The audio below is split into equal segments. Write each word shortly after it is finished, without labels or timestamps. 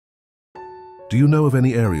Do you know of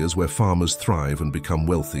any areas where farmers thrive and become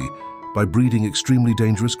wealthy by breeding extremely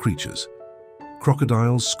dangerous creatures?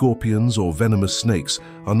 Crocodiles, scorpions, or venomous snakes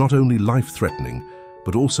are not only life-threatening,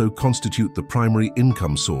 but also constitute the primary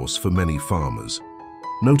income source for many farmers.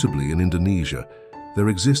 Notably, in Indonesia, there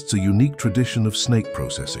exists a unique tradition of snake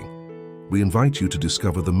processing. We invite you to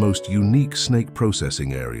discover the most unique snake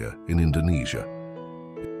processing area in Indonesia.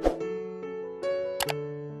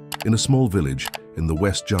 In a small village in the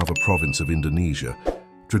West Java province of Indonesia,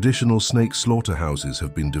 traditional snake slaughterhouses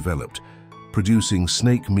have been developed, producing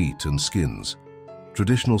snake meat and skins.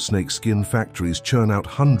 Traditional snake skin factories churn out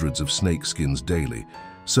hundreds of snake skins daily,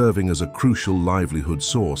 serving as a crucial livelihood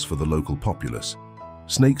source for the local populace.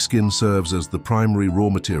 Snake skin serves as the primary raw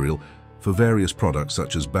material for various products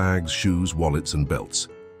such as bags, shoes, wallets, and belts.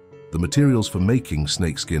 The materials for making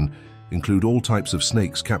snake skin include all types of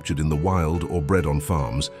snakes captured in the wild or bred on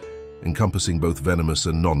farms, encompassing both venomous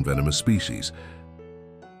and non-venomous species.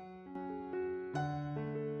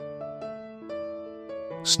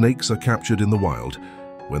 Snakes are captured in the wild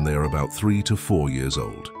when they are about 3 to 4 years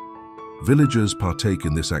old. Villagers partake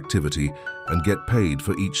in this activity and get paid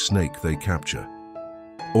for each snake they capture.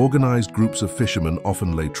 Organized groups of fishermen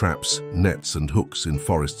often lay traps, nets, and hooks in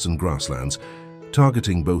forests and grasslands,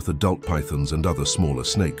 targeting both adult pythons and other smaller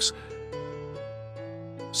snakes.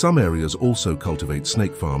 Some areas also cultivate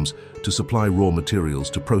snake farms to supply raw materials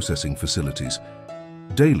to processing facilities.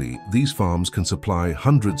 Daily, these farms can supply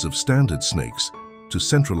hundreds of standard snakes to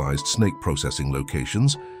centralized snake processing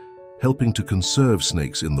locations, helping to conserve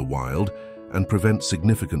snakes in the wild and prevent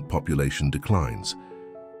significant population declines.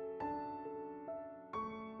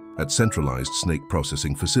 At centralized snake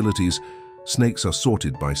processing facilities, snakes are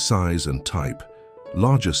sorted by size and type.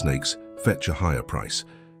 Larger snakes fetch a higher price.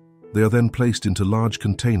 They are then placed into large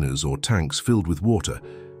containers or tanks filled with water,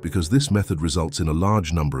 because this method results in a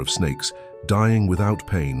large number of snakes dying without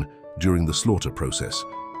pain during the slaughter process.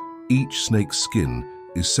 Each snake's skin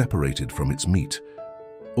is separated from its meat.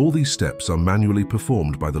 All these steps are manually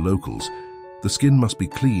performed by the locals. The skin must be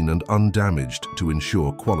clean and undamaged to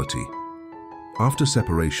ensure quality. After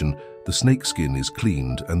separation, the snake skin is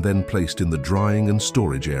cleaned and then placed in the drying and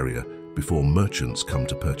storage area before merchants come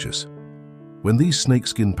to purchase. When these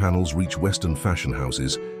snakeskin panels reach Western fashion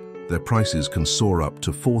houses, their prices can soar up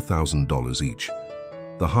to $4,000 each.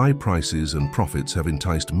 The high prices and profits have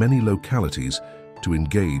enticed many localities to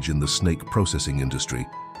engage in the snake processing industry,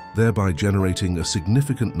 thereby generating a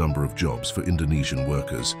significant number of jobs for Indonesian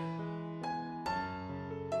workers.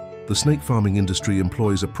 The snake farming industry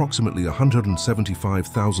employs approximately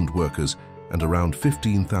 175,000 workers and around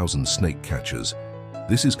 15,000 snake catchers.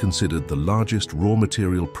 This is considered the largest raw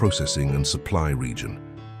material processing and supply region.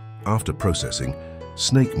 After processing,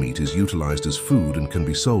 snake meat is utilized as food and can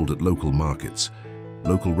be sold at local markets.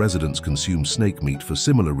 Local residents consume snake meat for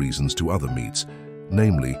similar reasons to other meats,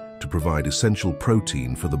 namely to provide essential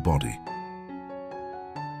protein for the body.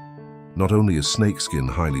 Not only is snake skin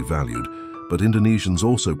highly valued, but Indonesians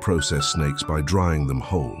also process snakes by drying them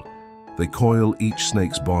whole. They coil each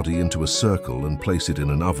snake's body into a circle and place it in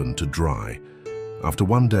an oven to dry. After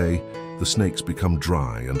one day, the snakes become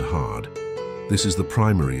dry and hard. This is the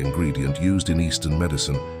primary ingredient used in Eastern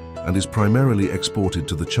medicine and is primarily exported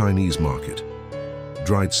to the Chinese market.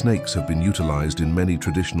 Dried snakes have been utilized in many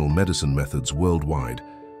traditional medicine methods worldwide.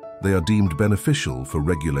 They are deemed beneficial for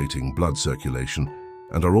regulating blood circulation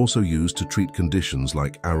and are also used to treat conditions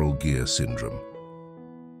like Aral-Gear syndrome.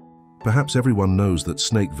 Perhaps everyone knows that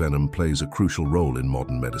snake venom plays a crucial role in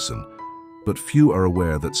modern medicine, but few are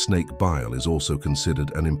aware that snake bile is also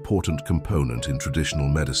considered an important component in traditional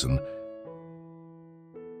medicine,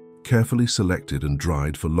 carefully selected and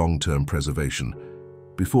dried for long-term preservation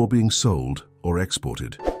before being sold or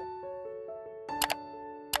exported.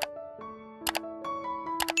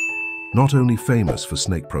 Not only famous for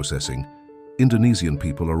snake processing, Indonesian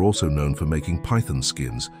people are also known for making python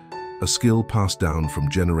skins, a skill passed down from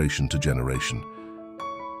generation to generation.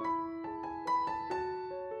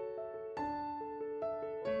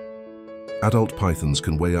 Adult pythons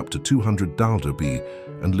can weigh up to 200 dalderby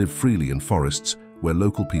and live freely in forests where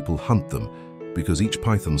local people hunt them, because each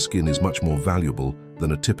python skin is much more valuable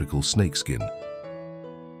than a typical snake skin.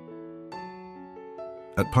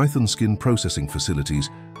 At python skin processing facilities,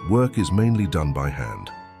 work is mainly done by hand.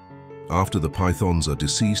 After the pythons are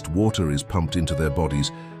deceased, water is pumped into their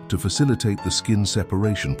bodies to facilitate the skin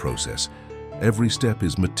separation process. Every step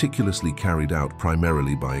is meticulously carried out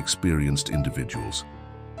primarily by experienced individuals.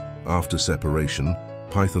 After separation,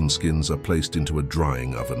 python skins are placed into a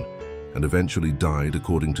drying oven and eventually dyed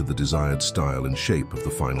according to the desired style and shape of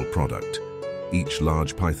the final product. Each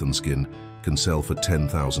large python skin can sell for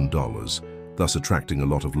 $10,000. thus attracting a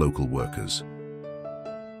lot of local workers.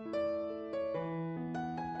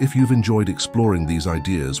 If you've enjoyed exploring these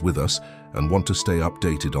ideas with us and want to stay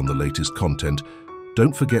updated on the latest content,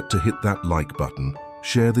 don't forget to hit that like button,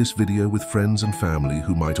 share this video with friends and family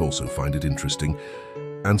who might also find it interesting,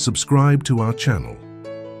 and subscribe to our channel.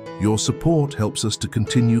 Your support helps us to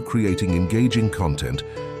continue creating engaging content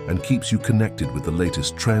and keeps you connected with the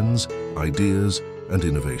latest trends, ideas, and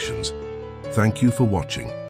innovations. Thank you for watching.